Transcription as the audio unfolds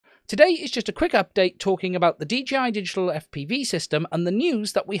Today is just a quick update talking about the DJI digital FPV system and the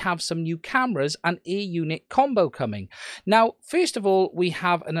news that we have some new cameras and air unit combo coming. Now, first of all, we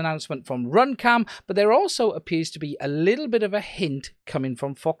have an announcement from Runcam, but there also appears to be a little bit of a hint coming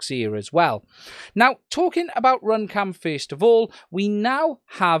from Foxeer as well. Now, talking about Runcam first of all, we now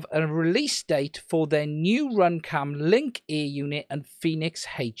have a release date for their new Runcam Link air unit and Phoenix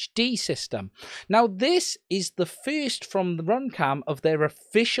HD system. Now, this is the first from the Runcam of their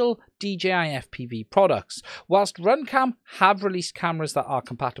official DJI FPV products. Whilst Runcam have released cameras that are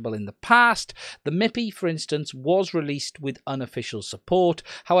compatible in the past, the MIPI, for instance, was released with unofficial support.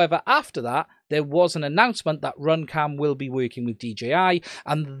 However, after that, there was an announcement that Runcam will be working with DJI,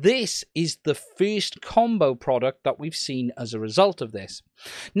 and this is the first combo product that we've seen as a result of this.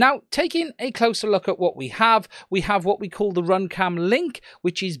 Now, taking a closer look at what we have what we call the Runcam Link,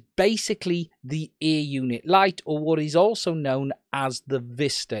 which is basically the air unit lite, or what is also known as the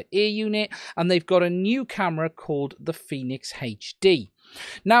Vista air unit, and they've got a new camera called the Phoenix HD.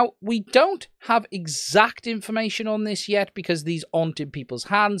 Now, we don't have exact information on this yet because these aren't in people's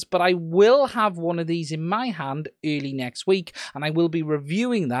hands, but I will have one of these in my hand early next week, and I will be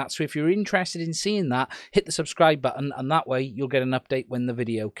reviewing that. So if you're interested in seeing that, hit the subscribe button, and that way you'll get an update when the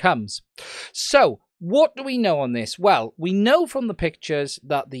video comes. So, what do we know on this? Well, we know from the pictures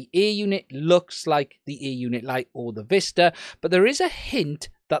that the air unit looks like the air unit lite or the Vista, but there is a hint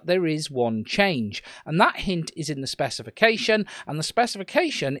that there is one change, and that hint is in the specification, and the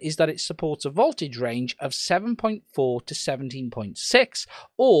specification is that it supports a voltage range of 7.4 to 17.6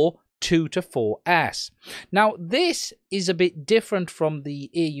 or 2 to 4S. Now, this is a bit different from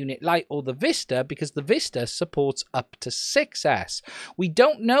the air unit lite or the Vista because the Vista supports up to 6S. We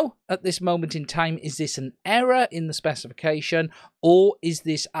don't know at this moment in time, is this an error in the specification, or is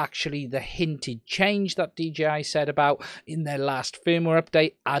this actually the hinted change that DJI said about in their last firmware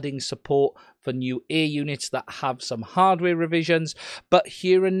update, adding support for new air units that have some hardware revisions. But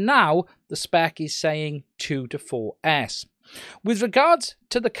here and now, the spec is saying 2 to 4S. With regards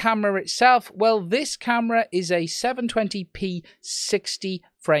to the camera itself, well, this camera is a 720p 60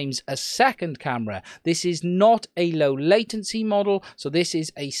 frames a second camera. This is not a low latency model, so this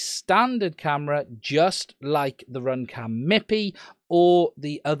is a standard camera just like the Runcam MIPI or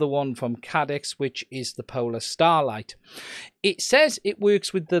the other one from Cadix, which is the Polar Starlight. It says it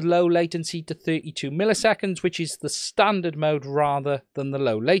works with the low latency to 32 milliseconds, which is the standard mode rather than the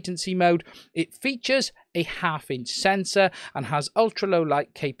low latency mode. It features a 1/2-inch sensor and has ultra-low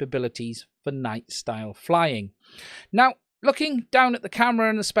light capabilities for night style flying. Now, looking down at the camera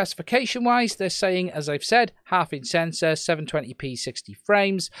and the specification wise, they're saying, as I've said, 1/2-inch sensor, 720p 60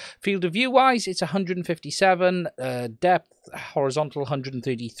 frames. Field of view wise, it's 157, depth horizontal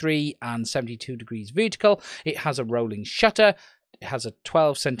 133 and 72 degrees vertical. It has a rolling shutter. It has a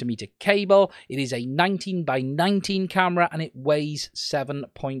 12cm cable. It is a 19 by 19 camera and it weighs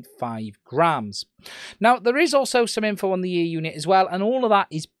 7.5 grams. Now, there is also some info on the air unit as well, and all of that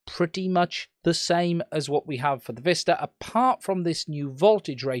is pretty much the same as what we have for the Vista, apart from this new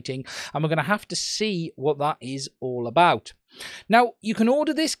voltage rating, and we're going to have to see what that is all about. Now, you can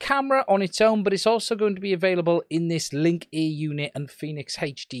order this camera on its own, but it's also going to be available in this Link air unit and Phoenix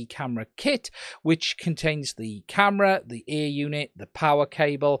HD camera kit, which contains the camera, the air unit, the power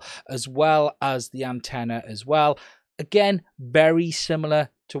cable, as well as the antenna as well. Again, very similar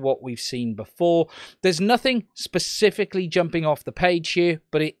to what we've seen before. There's nothing specifically jumping off the page here,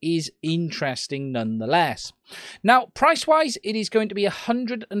 but it is interesting nonetheless. Now, price-wise, it is going to be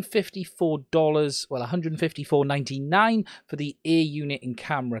 $154, well, $154.99 for the air unit and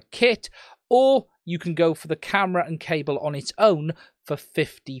camera kit, or you can go for the camera and cable on its own for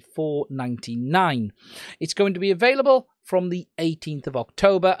 $54.99. It's going to be available from the 18th of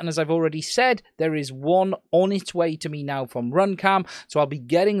October, and as I've already said, there is one on its way to me now from Runcam, so I'll be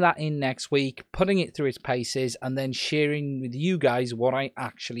getting that in next week, putting it through its paces, and then sharing with you guys what I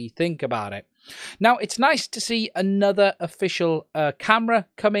actually think about it. Now, it's nice to see another official camera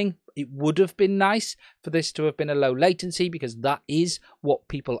coming. It would have been nice for this to have been a low latency because that is what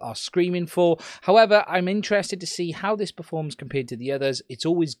people are screaming for. However, I'm interested to see how this performs compared to the others. It's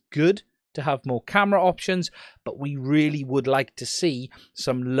always good to have more camera options, but we really would like to see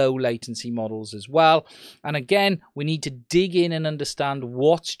some low latency models as well. And again, we need to dig in and understand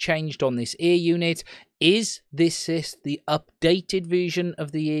what's changed on this air unit. Is this the updated version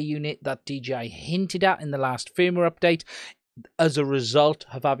of the air unit that DJI hinted at in the last firmware update? As a result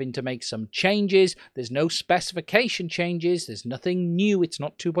of having to make some changes, there's no specification changes, there's nothing new, it's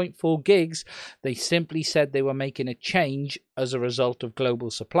not 2.4 gigs. They simply said they were making a change as a result of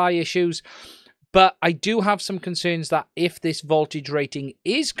global supply issues. But I do have some concerns that if this voltage rating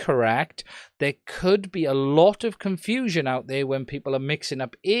is correct, there could be a lot of confusion out there when people are mixing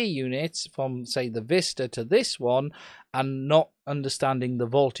up ear units from, say, the Vista to this one and not understanding the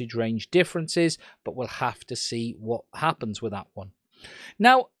voltage range differences, but we'll have to see what happens with that one.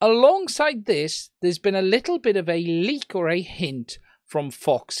 Now, alongside this, there's been a little bit of a leak or a hint from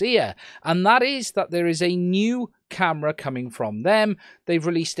Foxeer, and that is that there is a new camera coming from them. They've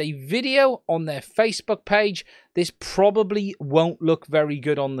released a video on their Facebook page. This probably won't look very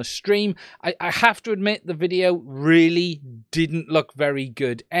good on the stream. I have to admit the video really didn't look very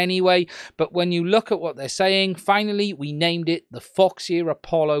good anyway, but when you look at what they're saying, finally we named it the Foxeer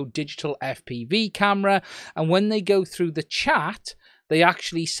Apollo Digital FPV camera, and when they go through the chat, they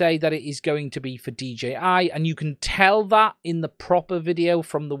actually say that it is going to be for DJI, and you can tell that in the proper video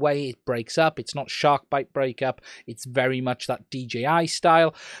from the way it breaks up. It's not shark bite breakup. It's very much that DJI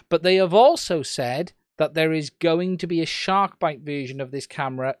style. But they have also said that there is going to be a shark bite version of this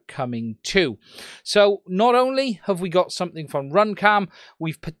camera coming too. So not only have we got something from Runcam,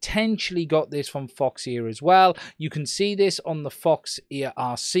 we've potentially got this from Foxeer as well. You can see this on the Foxeer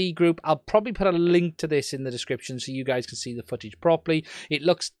RC group. I'll probably put a link to this in the description so you guys can see the footage properly. It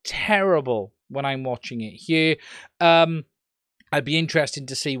looks terrible when I'm watching it here. I'd be interested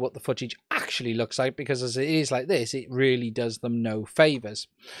to see what the footage actually looks like, because as it is like this, it really does them no favors.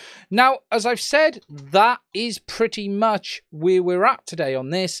 Now, as I've said, that is pretty much where we're at today on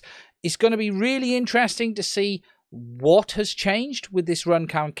this. It's going to be really interesting to see what has changed with this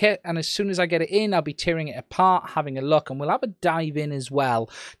Runcam kit, and as soon as I get it in, I'll be tearing it apart, having a look, and we'll have a dive in as well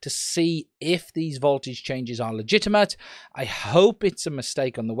to see if these voltage changes are legitimate. I hope it's a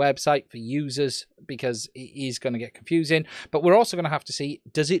mistake on the website for users, because it is going to get confusing, but we're also going to have to see,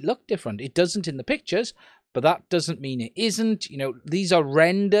 does it look different? It doesn't in the pictures, but that doesn't mean it isn't. You know, these are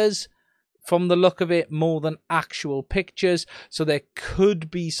renders from the look of it more than actual pictures, so there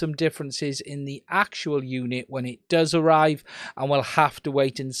could be some differences in the actual unit when it does arrive, and we'll have to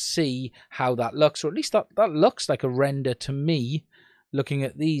wait and see how that looks, or at least that looks like a render to me looking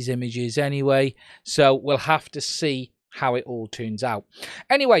at these images anyway. So we'll have to see how it all turns out.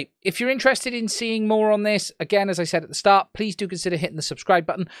 Anyway, if you're interested in seeing more on this, again, as I said at the start, please do consider hitting the subscribe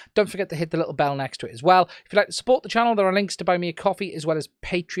button. Don't forget to hit the little bell next to it as well. If you'd like to support the channel, there are links to buy me a coffee as well as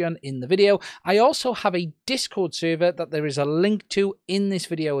Patreon in the video. I also have a Discord server that there is a link to in this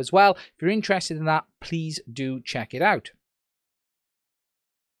video as well. If you're interested in that, please do check it out.